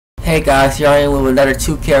Hey guys, here I am with another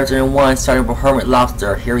two character in one, starting with Hermit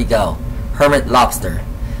Lobster. Here we go. Hermit Lobster.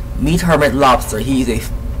 Meet Hermit Lobster. He's a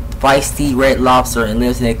feisty red lobster and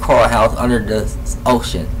lives in a coral house under the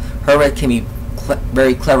ocean. Hermit can be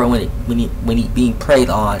very clever when he being preyed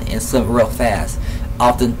on and swim real fast.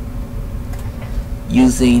 Often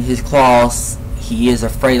using his claws, he is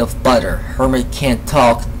afraid of butter. Hermit can't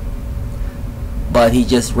talk, but he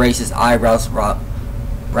just raises eyebrows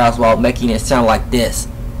while making it sound like this.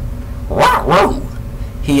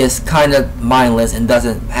 He is kind of mindless and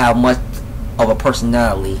doesn't have much of a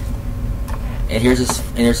personality. And here's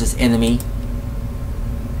his enemy.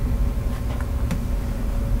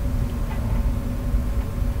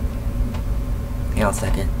 Hang on a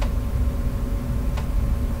second.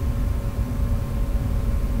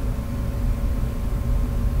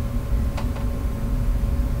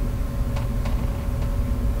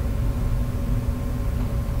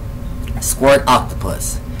 Squirt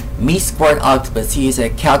Octopus. Meet Squirt Octopus. He is a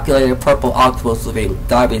calculated purple octopus with a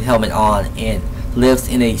diving helmet on and lives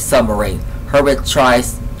in a submarine. Hermit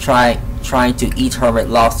trying to eat Hermit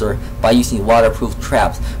Lobster by using waterproof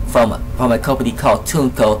traps from a company called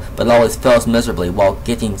Tunco, but always fails miserably while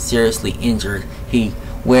getting seriously injured. He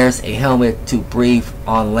wears a helmet to breathe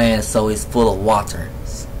on land, so he's full of water.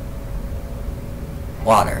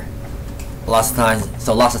 Lots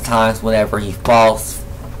of times whenever he falls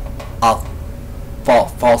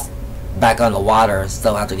back on the water and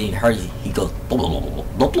stuff after getting hurt, he goes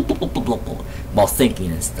while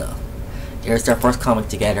sinking and stuff. Here's their first comic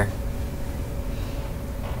together.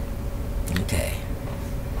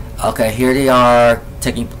 Okay, here they are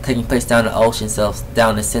taking place down the ocean, so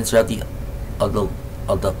down the center of the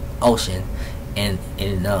ocean, and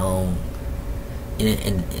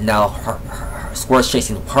now Squirt's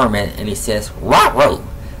chasing Hermit, and he says "Row."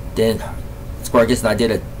 Then Squirt gets an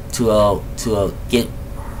idea to get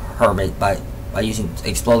Hermit by using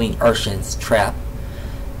exploding Urshan's trap.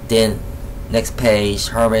 Then next page,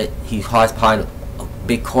 Hermit, he hides behind a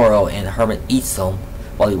big coral and Hermit eats him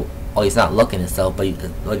while he's not looking and stuff, but he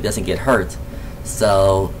doesn't get hurt.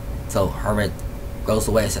 So Hermit goes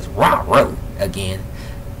away and says "Row" again.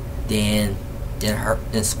 Then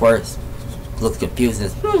Squirt looks confused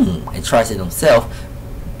and tries it himself,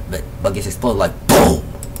 but gets exploded like boom.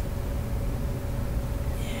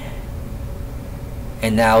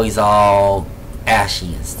 And now he's all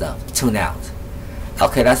ashy and stuff. Tune out.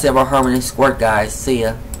 Okay, that's it about Hermit and Squirt, guys. See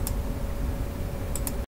ya.